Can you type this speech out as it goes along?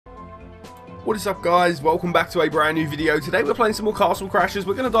What is up, guys? Welcome back to a brand new video. Today we're playing some more Castle Crashers.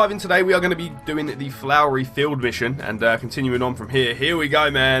 We're going to dive in today. We are going to be doing the Flowery Field mission and continuing on from here. Here we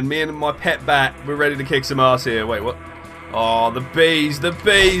go, man. Me and my pet bat. We're ready to kick some ass here. Wait, what? Oh, the bees. The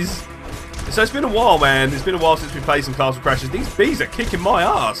bees. So it's been a while, man. It's been a while since we played some Castle Crashers. These bees are kicking my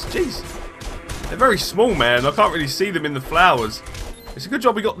ass. Jeez. They're very small, man. I can't really see them in the flowers. It's a good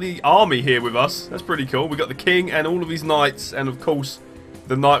job we got the army here with us. That's pretty cool. We got the king and all of his knights and, of course,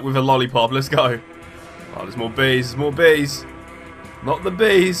 the knight with a lollipop. Let's go. Oh, there's more bees. There's more bees. Not the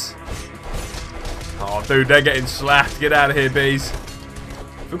bees. Oh, dude, they're getting slapped. Get out of here, bees.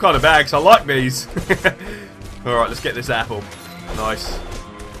 I feel kind of bad because I like bees. Alright, let's get this apple. Nice.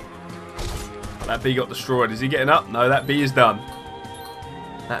 That bee got destroyed. Is he getting up? No, that bee is done.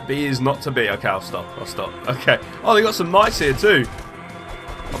 That bee is not to be. Okay, I'll stop. I'll stop. Okay. Oh, they got some knights here too.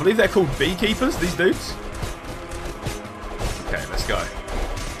 I believe they're called beekeepers, these dudes. Okay, let's go.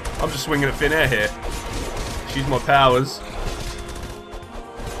 I'm just swinging at thin air here. Let's use my powers.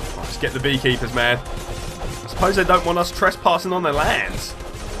 Oh, let's get the beekeepers, man. I suppose they don't want us trespassing on their lands.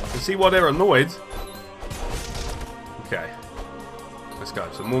 I can see why they're annoyed. Okay. Let's go.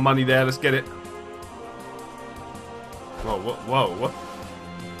 Some more money there. Let's get it. Whoa, what? Whoa, what?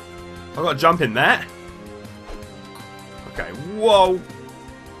 I've got to jump in that? Okay, whoa.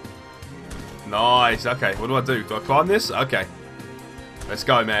 Nice. Okay, what do I do? Do I climb this? Okay. Let's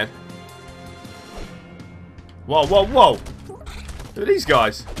go, man. Whoa, whoa, whoa. Who are these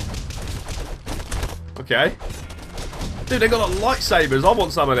guys? Okay. Dude, they got like lightsabers. I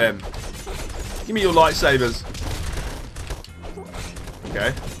want some of them. Give me your lightsabers.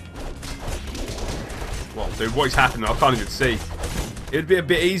 Okay. Whoa, dude, what is happening? I can't even see. It'd be a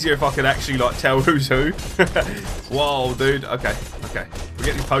bit easier if I could actually, like, tell who's who. Whoa, dude. Okay, okay. We'll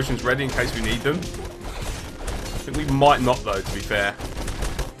get these potions ready in case we need them. I think we might not, though, to be fair.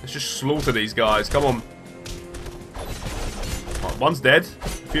 Let's just slaughter these guys. Come on. Right, one's dead. A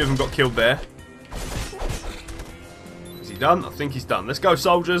few of them got killed there. Is he done? I think he's done. Let's go,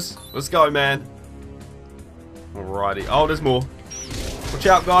 soldiers. Let's go, man. Alrighty. Oh, there's more. Watch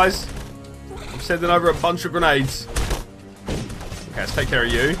out, guys. I'm sending over a bunch of grenades. Okay, let's take care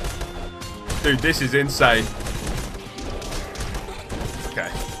of you. Dude, this is insane. Okay.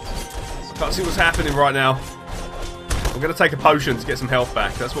 I can't see what's happening right now. We're going to take a potion to get some health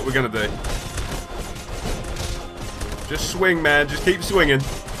back. That's what we're going to do. Just swing, man. Just keep swinging.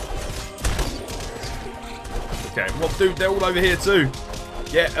 Okay. Well, dude, they're all over here too.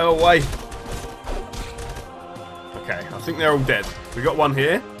 Get away. Okay, I think they're all dead. We got one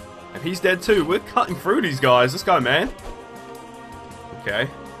here. And he's dead too. We're cutting through these guys. Let's go, man. Okay.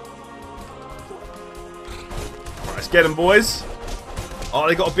 Right, let's get them, boys. Oh,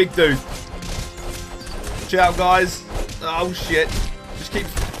 they got a big dude. Watch out, guys. Oh, shit. Just keep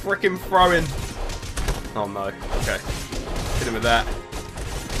freaking throwing. Oh, no. Okay. Hit him with that.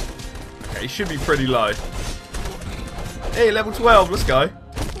 Okay, he should be pretty low. Hey, level 12. Let's go.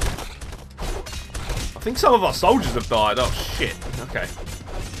 I think some of our soldiers have died. Oh, shit. Okay.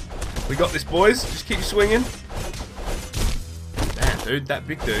 We got this, boys. Just keep swinging. Damn, dude. That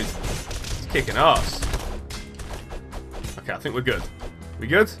big dude is kicking ass. Okay, I think we're good. We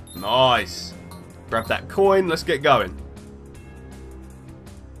good? Nice. Grab that coin. Let's get going.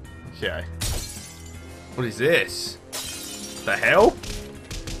 Okay. What is this? The hell?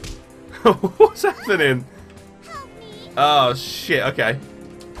 What's happening? Oh, shit. Okay.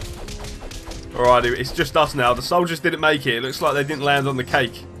 Alrighty, it's just us now. The soldiers didn't make it. It looks like they didn't land on the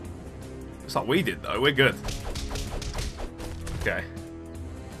cake. Looks like we did, though. We're good. Okay.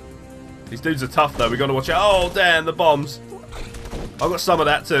 These dudes are tough, though. We got to watch out. Oh, damn, the bombs. I've got some of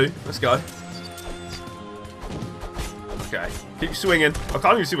that, too. Let's go. Okay. Keep swinging. I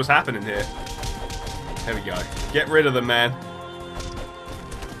can't even see what's happening here. There we go. Get rid of them, man.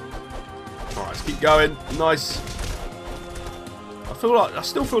 Alright, let's keep going. Nice. I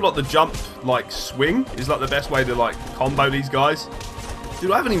still feel like the jump, like, swing is, like, the best way to, like, combo these guys.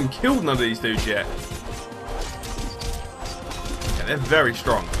 Dude, I haven't even killed none of these dudes yet. Okay, they're very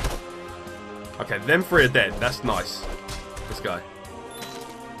strong. Okay, them three are dead. That's nice. Let's go.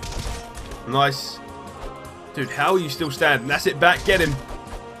 Nice. Dude, how are you still standing? That's it, back. Get him.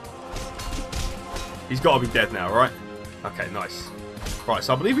 He's got to be dead now, right? Okay, nice. Right,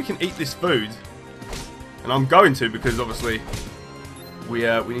 so I believe we can eat this food. And I'm going to because, obviously, we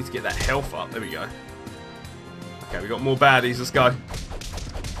need to get that health up. There we go. Okay, we got more baddies. Let's go.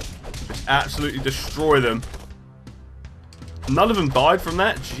 Just absolutely destroy them. None of them died from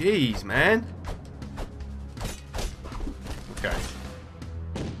that? Jeez, man. Okay.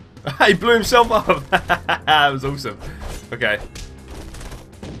 He blew himself up. That was awesome. Okay.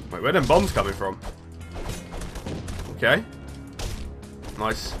 Wait, where are them bombs coming from? Okay.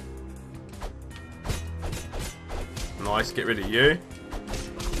 Nice. Nice, get rid of you.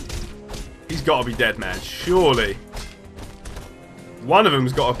 He's got to be dead, man. Surely. One of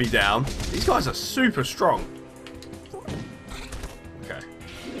them's got to be down. These guys are super strong. Okay.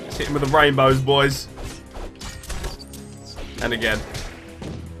 Let's hit him with the rainbows, boys. And again.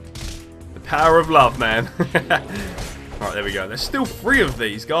 The power of love, man. Alright, there we go. There's still 3 of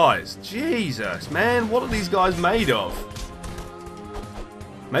these guys. Jesus, man. What are these guys made of?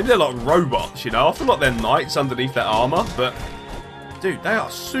 Maybe they're like robots, you know? I feel like they're knights underneath their armor, but... Dude, they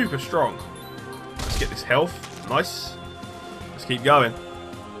are super strong. Let's get this health. Nice. Let's keep going.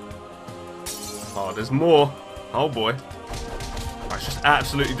 Oh, there's more. Oh, boy. I just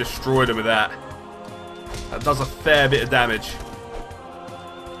absolutely destroyed him with that. That does a fair bit of damage.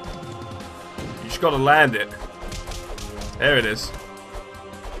 You just got to land it. There it is.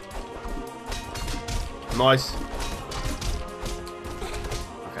 Nice.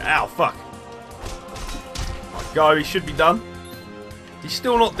 Okay, ow, fuck. Right, go, he should be done. He's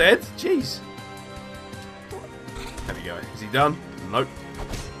still not dead? Jeez. There we go. Is he done? Nope.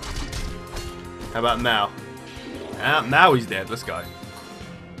 How about now? Now he's dead. Let's go.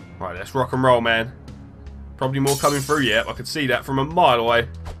 Right, let's rock and roll, man. Probably more coming through yet. I could see that from a mile away.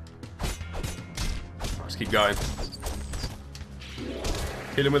 Let's keep going.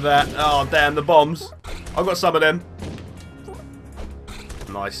 Hit him with that. Oh, damn, the bombs. I've got some of them.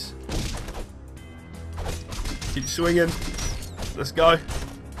 Nice. Keep swinging. Let's go.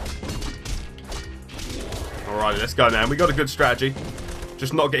 Alrighty, let's go, man. We got a good strategy.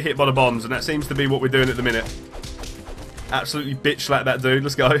 Just not get hit by the bombs, and that seems to be what we're doing at the minute. Absolutely bitch slap that dude.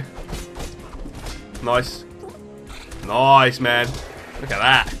 Let's go. Nice. Nice, man. Look at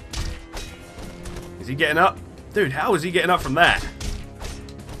that. Is he getting up? Dude, how is he getting up from that?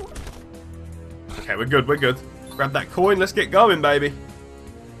 Okay, we're good, we're good. Grab that coin, let's get going, baby.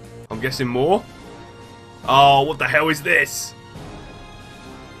 I'm guessing more. Oh, what the hell is this?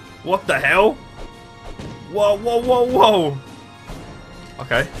 What the hell? Whoa, whoa, whoa, whoa.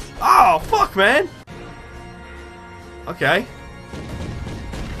 Okay. Oh, fuck, man. Okay.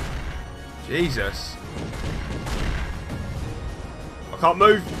 Jesus. I can't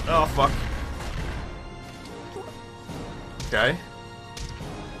move. Oh, fuck. Okay.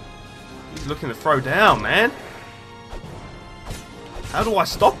 He's looking to throw down, man. How do I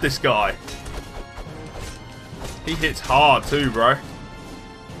stop this guy? He hits hard too, bro.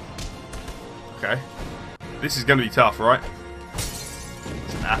 Okay. This is going to be tough, right?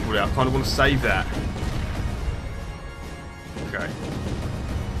 It's an apple there. I kind of want to save that. Okay.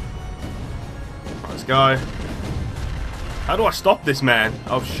 Right, let's go. How do I stop this man?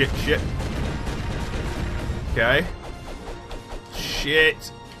 Oh, shit, shit. Okay.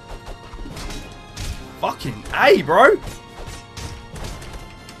 Shit. Fucking A, bro.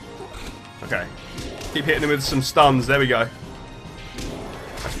 Okay. Keep hitting him with some stuns. There we go.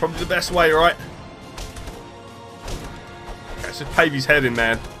 That's probably the best way, right? Okay, let's just pave his head in,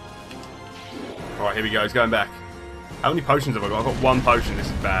 man. Alright, here we go. He's going back. How many potions have I got? I've got 1 potion. This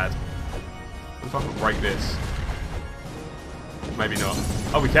is bad. What if I can break this? Maybe not.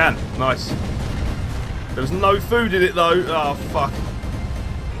 Oh, we can. Nice. There's no food in it, though. Oh, fuck.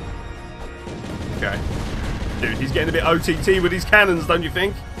 Okay. Dude, he's getting a bit OTT with his cannons, don't you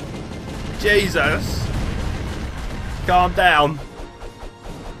think? Jesus. Calm down.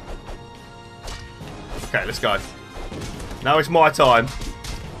 Okay, let's go. Now it's my time.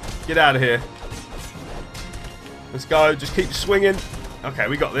 Get out of here. Let's go. Just keep swinging. Okay,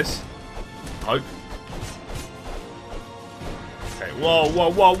 we got this. Hope. Okay, whoa,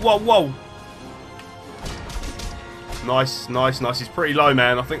 whoa, whoa, whoa, whoa. Nice, nice, nice. He's pretty low,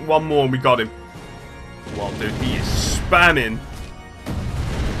 man. I think 1 more and we got him. Wow, dude, he is spamming.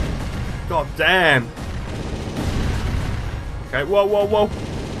 God damn. Okay, whoa, whoa, whoa.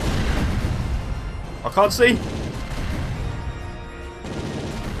 I can't see.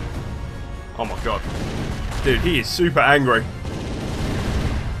 Oh my god. Dude, he is super angry.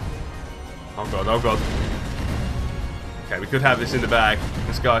 Oh god, oh god. Okay, we could have this in the bag.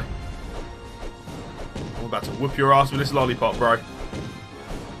 Let's go. I'm about to whoop your ass with this lollipop, bro.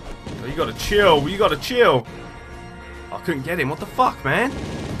 Oh, you gotta chill. You gotta chill. I couldn't get him. What the fuck, man?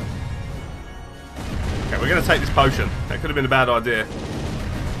 Okay, we're gonna take this potion. That could have been a bad idea.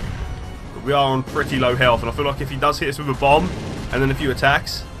 But we are on pretty low health, and I feel like if he does hit us with a bomb and then a few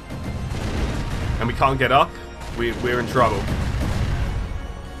attacks, and we can't get up, we're in trouble.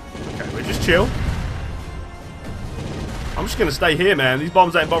 Okay, we're just chill. I'm just gonna stay here, man. These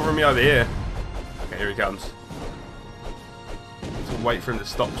bombs ain't bothering me over here. Okay, here he comes. He's wait for him to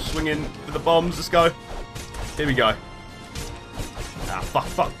stop swinging for the bombs. Let's go. Here we go. Ah,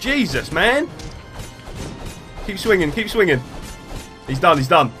 fuck. Jesus, man. Keep swinging, keep swinging. He's done, he's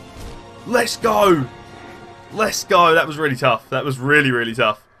done. Let's go. Let's go. That was really tough. That was really, really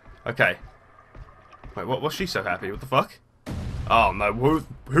tough. Okay. Wait, what's she so happy? What the fuck? Oh, no.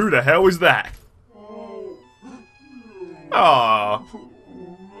 Who the hell is that? Oh.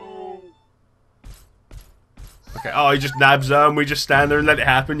 Okay. Oh, he just nabs her and we just stand there and let it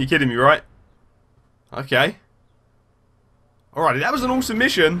happen. You're kidding me, right? Okay. Alrighty, that was an awesome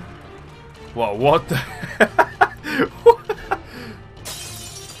mission. Whoa, what the...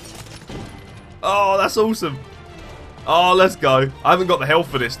 Oh, that's awesome. Oh, let's go. I haven't got the health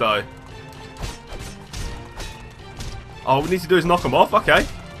for this, though. All we need to do is knock them off. Okay.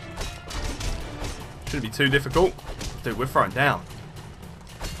 Shouldn't be too difficult. Dude, we're throwing down.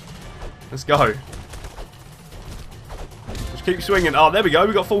 Let's go. Just keep swinging. Oh, there we go.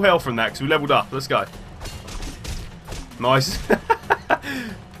 We got full health from that because we leveled up. Let's go. Nice.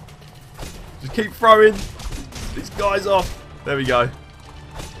 Just keep throwing these guys off. There we go.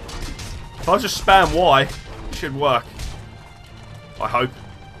 If I just spam Y, it should work. I hope.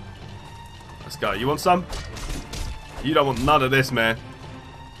 Let's go. You want some? You don't want none of this, man.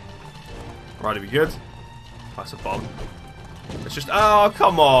 Right, are we good? That's a bomb. It's just... Oh,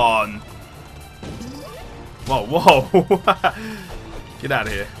 come on. Whoa. Get out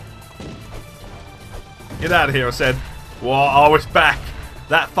of here. Get out of here, I said. Whoa, oh, it's back.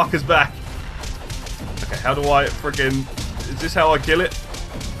 That fucker's back. Okay, how do I friggin... Is this how I kill it?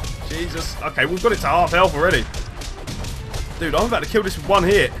 Jesus. Okay, we've got it to half health already. Dude, I'm about to kill this with one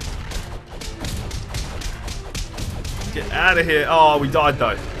hit. Get out of here. Oh, we died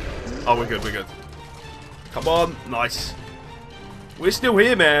though. Oh, we're good, we're good. Come on. Nice. We're still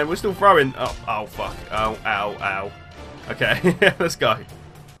here, man. We're still throwing. Oh, fuck. Oh, ow, ow. Okay, let's go.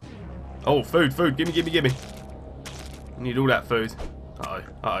 Oh, food. Gimme. I need all that food.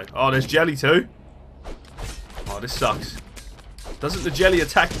 Uh-oh. Oh, there's jelly too. Oh, this sucks. Doesn't the jelly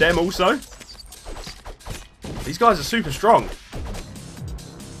attack them also? These guys are super strong.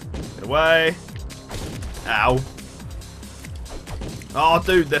 Get away. Ow. Oh,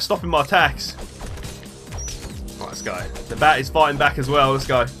 dude, they're stopping my attacks. Right, let's go. The bat is fighting back as well. Let's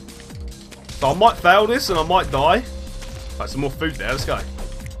go. So I might fail this and I might die. Right, some more food there. Let's go.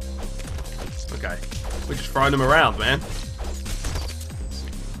 Okay. We're just throwing them around, man.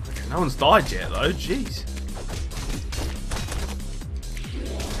 Okay, no one's died yet, though. Jeez.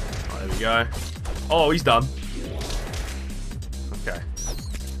 Right, there we go. Oh, he's done. Okay.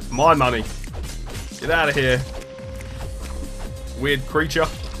 It's my money. Get out of here. Weird creature.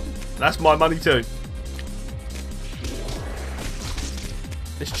 That's my money too.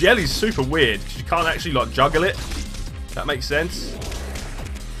 This jelly's super weird because you can't actually like juggle it. That makes sense.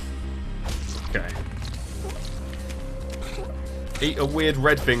 Okay. Eat a weird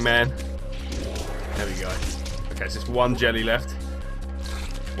red thing, man. There we go. Okay, it's just one jelly left.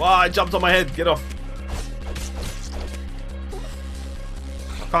 Wow, it jumped on my head. Get off.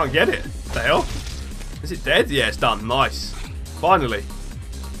 I can't get it. What the hell? Is it dead? Yeah, it's done. Nice. Finally.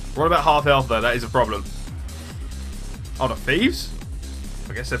 We're on about half health though, that is a problem. Oh, the thieves?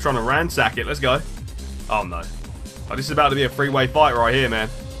 I guess they're trying to ransack it. Let's go. Oh no. Oh, this is about to be a three-way fight right here, man.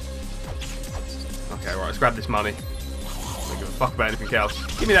 Okay, right, let's grab this money. I don't give a fuck about anything else.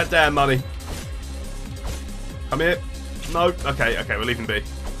 Give me that damn money. Come here. No. Okay, we're leaving B.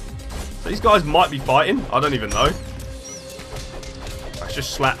 So these guys might be fighting. I don't even know. Let's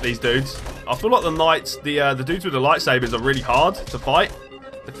just slap these dudes. I feel like the knights, the dudes with the lightsabers are really hard to fight.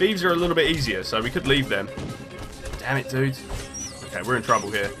 The thieves are a little bit easier, so we could leave them. Damn it, dude. Okay, we're in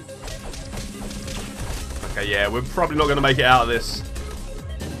trouble here. Okay, yeah, we're probably not going to make it out of this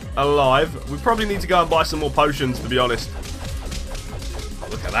alive. We probably need to go and buy some more potions, to be honest. Oh,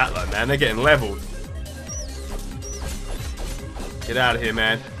 look at that, though, man. They're getting leveled. Get out of here,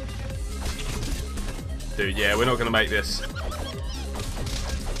 man. Dude, yeah, we're not going to make this.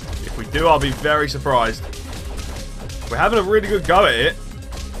 If we do, I'll be very surprised. We're having a really good go at it.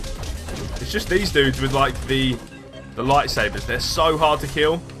 It's just these dudes with like the lightsabers. They're so hard to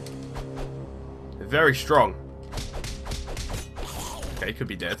kill. They're very strong. Okay, he could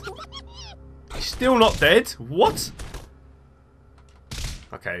be dead. He's still not dead? What?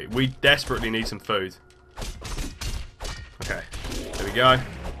 Okay, we desperately need some food. Okay, there we go.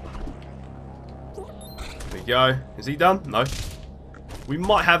 There we go. Is he done? No. We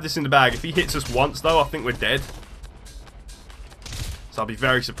might have this in the bag. If he hits us once, though, I think we're dead. So I'll be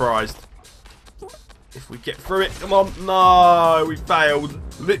very surprised if we get through it. Come on. No, we failed.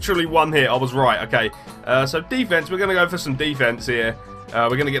 Literally one hit. I was right. Okay. So defense, we're going to go for some defense here. We're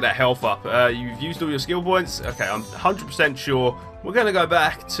going to get that health up. You've used all your skill points. Okay, I'm 100% sure. We're going to go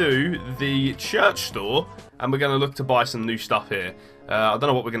back to the church store, and we're going to look to buy some new stuff here. I don't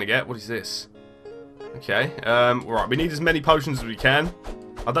know what we're going to get. What is this? Okay, right, we need as many potions as we can.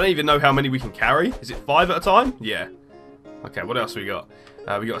 I don't even know how many we can carry. Is it 5 at a time? Yeah. Okay, what else we got?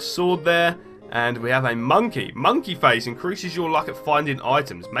 We got a sword there, and we have a monkey. Monkey face increases your luck at finding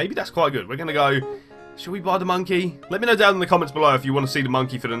items. Maybe that's quite good. We're going to go... Should we buy the monkey? Let me know down in the comments below if you want to see the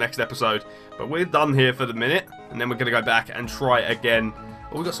monkey for the next episode. But we're done here for the minute, and then we're going to go back and try again.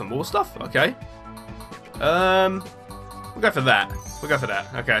 Oh, we got some more stuff? Okay. We'll go for that. We'll go for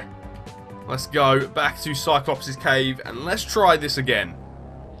that. Okay. Let's go back to Cyclops' cave, and let's try this again.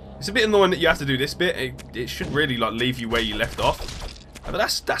 It's a bit annoying that you have to do this bit. It should really like leave you where you left off. But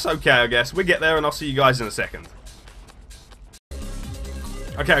that's okay, I guess. We'll get there, and I'll see you guys in a second.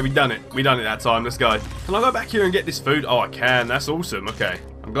 Okay, we done it. We done it that time. Let's go. Can I go back here and get this food? Oh, I can. That's awesome. Okay.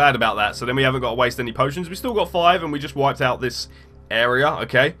 I'm glad about that. So then we haven't got to waste any potions. We still got 5, and we just wiped out this area.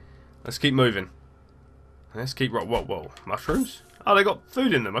 Okay. Let's keep moving. Let's keep... Whoa. Mushrooms? Oh, they got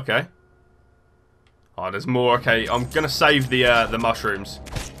food in them. Okay. Oh, there's more. Okay, I'm going to save the mushrooms.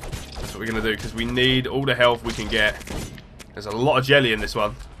 That's what we're going to do, because we need all the health we can get. There's a lot of jelly in this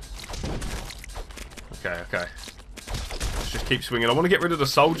one. Okay. Let's just keep swinging. I want to get rid of the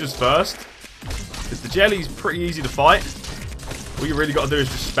soldiers first, because the jelly's pretty easy to fight. All you really got to do is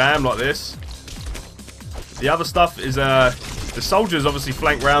just spam like this. The other stuff is, the soldiers obviously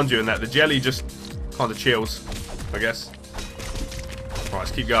flank round you and that. The jelly just kind of chills, I guess. Right,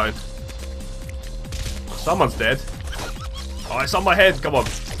 let's keep going. Someone's dead. Oh, it's on my head. Come on.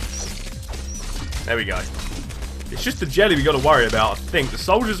 There we go. It's just the jelly we got to worry about, I think. The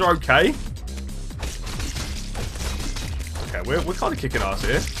soldiers are okay. Okay, we're kind of kicking ass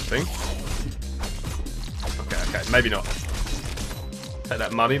here, I think. Okay, maybe not. Take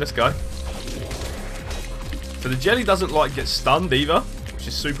that money, let's go. So the jelly doesn't like get stunned either, which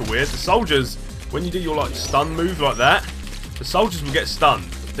is super weird. The soldiers, when you do your like stun move like that, the soldiers will get stunned.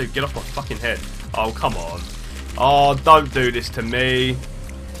 Dude, get off my fucking head. Oh, come on. Oh, don't do this to me.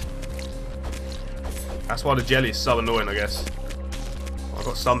 That's why the jelly is so annoying, I guess. I've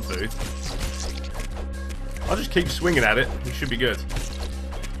got some food. I'll just keep swinging at it. We should be good.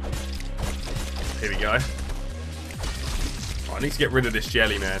 Here we go. Oh, I need to get rid of this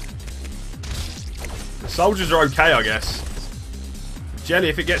jelly, man. The soldiers are okay, I guess. Jelly,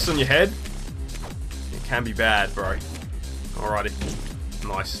 if it gets on your head, it can be bad, bro. Alrighty.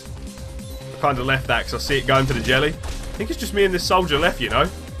 Nice. I kind of left that because I see it going for the jelly. I think it's just me and this soldier left, you know.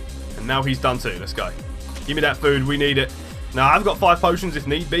 And now he's done too. Let's go. Give me that food. We need it. Now, I've got 5 potions if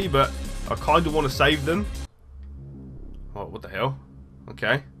need be, but I kind of want to save them. Oh, what the hell?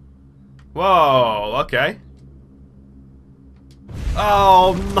 Okay. Whoa, okay.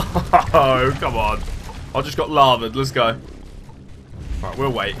 Oh, no. Come on. I just got lavaed. Let's go. Right,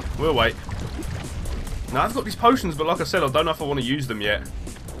 we'll wait. We'll wait. Now, I've got these potions, but like I said, I don't know if I want to use them yet.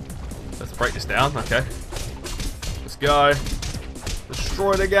 Let's break this down. Okay. Let's go.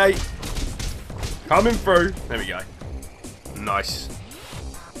 Destroy the gate. Coming through. There we go. Nice.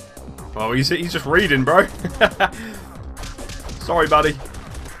 Oh, he's just reading, bro. Sorry, buddy.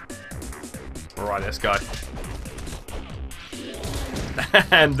 Alright, let's go.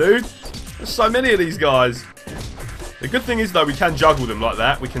 And, dude, there's so many of these guys. The good thing is, though, we can juggle them like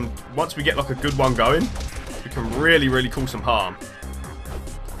that. We can, once we get, like, a good one going, we can really, really cause some harm.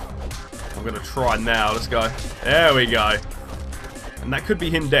 I'm going to try now. Let's go. There we go. And that could be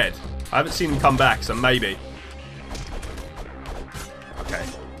him dead. I haven't seen him come back, so maybe. Okay.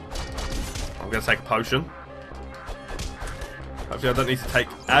 I'm going to take a potion. Hopefully I don't need to take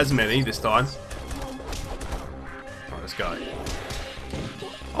as many this time. Alright, let's go.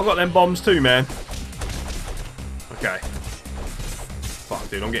 I've got them bombs too, man. Okay. Fuck,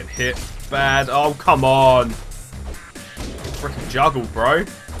 dude, I'm getting hit bad. Oh, come on. Freaking juggled, bro.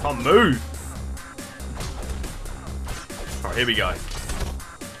 Can't move. Alright, here we go.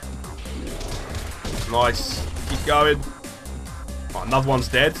 Nice. Keep going. Oh, another one's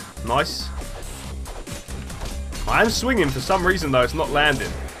dead. Nice. I am swinging for some reason, though. It's not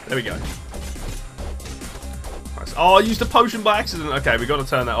landing. There we go. Nice. Oh, I used a potion by accident. Okay, we got to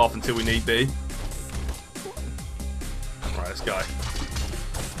turn that off until we need be. Alright, let's go.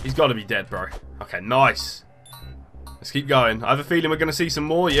 He's got to be dead, bro. Okay, nice. Let's keep going. I have a feeling we're going to see some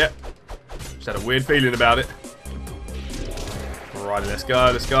more. Yep. Just had a weird feeling about it. Alright, let's go.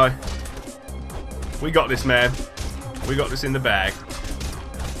 Let's go. We got this, man. We got this in the bag.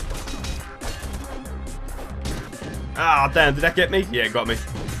 Ah, damn. Did that get me? Yeah, it got me.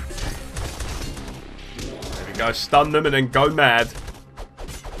 you go, stun them and then go mad.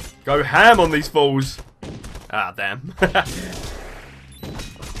 Go ham on these fools. Ah, damn.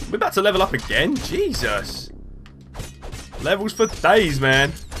 We're about to level up again? Jesus. Levels for days,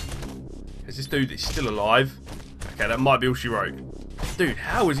 man. Is this dude still alive? Okay, that might be all she wrote. Dude,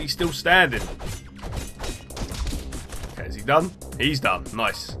 how is he still standing? Okay, is he done? He's done.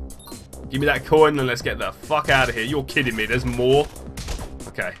 Nice. Give me that coin and let's get the fuck out of here. You're kidding me. There's more.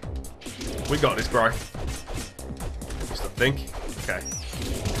 Okay. We got this, bro. Just I think. Okay.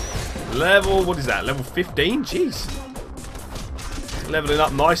 Level, what is that? Level 15? Jeez. Leveling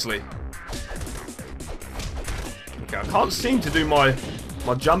up nicely. Okay, I can't seem to do my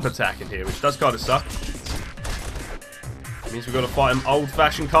jump attack in here, which does kind of suck. Means we've got to fight him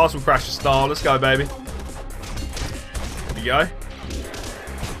old-fashioned Castle Crasher style. Let's go, baby. There we go.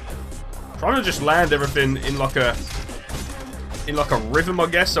 Trying to just land everything in like a rhythm, I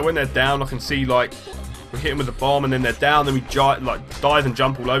guess. So when they're down, I can see like we hit them with the bomb, and then they're down, then we like dive and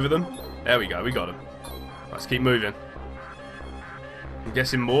jump all over them. There we go, we got them. Let's keep moving. I'm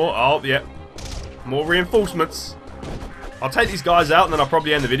guessing more. Oh, yeah, more reinforcements. I'll take these guys out, and then I'll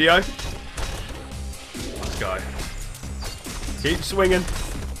probably end the video. Let's go. Keep swinging.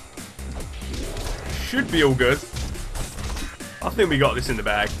 Should be all good. I think we got this in the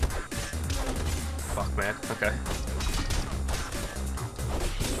bag. Fuck, man. Okay.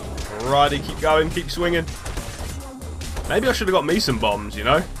 Alrighty, keep going, keep swinging. Maybe I should have got me some bombs, you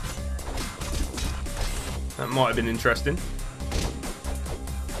know? That might have been interesting.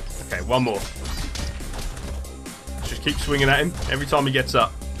 Okay, one more. Let's just keep swinging at him every time he gets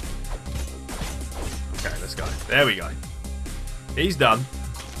up. Okay, let's go. There we go. He's done.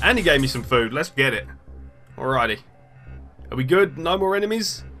 And he gave me some food. Let's get it. Alrighty. Are we good? No more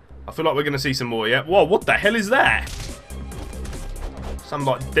enemies? I feel like we're going to see some more, yeah? Whoa, what the hell is that? Some,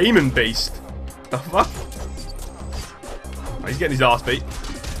 like, demon beast. The fuck? Oh, he's getting his ass beat.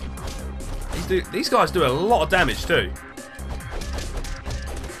 These guys do a lot of damage, too.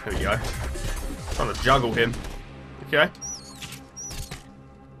 There we go. Trying to juggle him. Okay.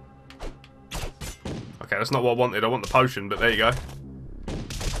 Okay, that's not what I wanted. I want the potion, but there you go.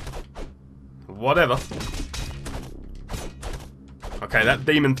 Whatever. Okay, that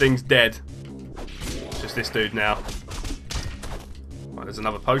demon thing's dead. It's just this dude now. Right, there's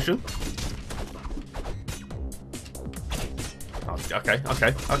another potion. Oh,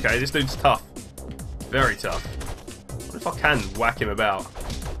 okay. This dude's tough. Very tough. What if I can whack him about?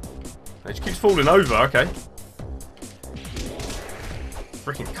 He just keeps falling over. Okay.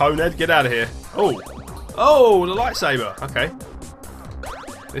 Freaking conehead, get out of here. Oh. Oh, the lightsaber. Okay.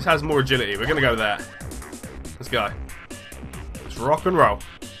 This has more agility. We're going to go with that. Let's go. Let's rock and roll.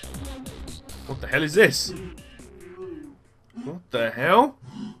 What the hell is this? What the hell?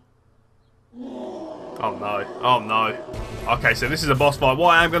 Oh no. Oh no. Okay, so this is a boss fight.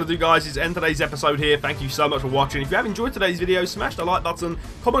 What I am going to do, guys, is end today's episode here. Thank you so much for watching. If you have enjoyed today's video, smash the like button,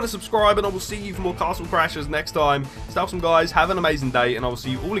 comment and subscribe, and I will see you for more Castle Crashers next time. Stay awesome, guys. Have an amazing day, and I will see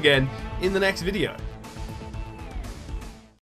you all again in the next video.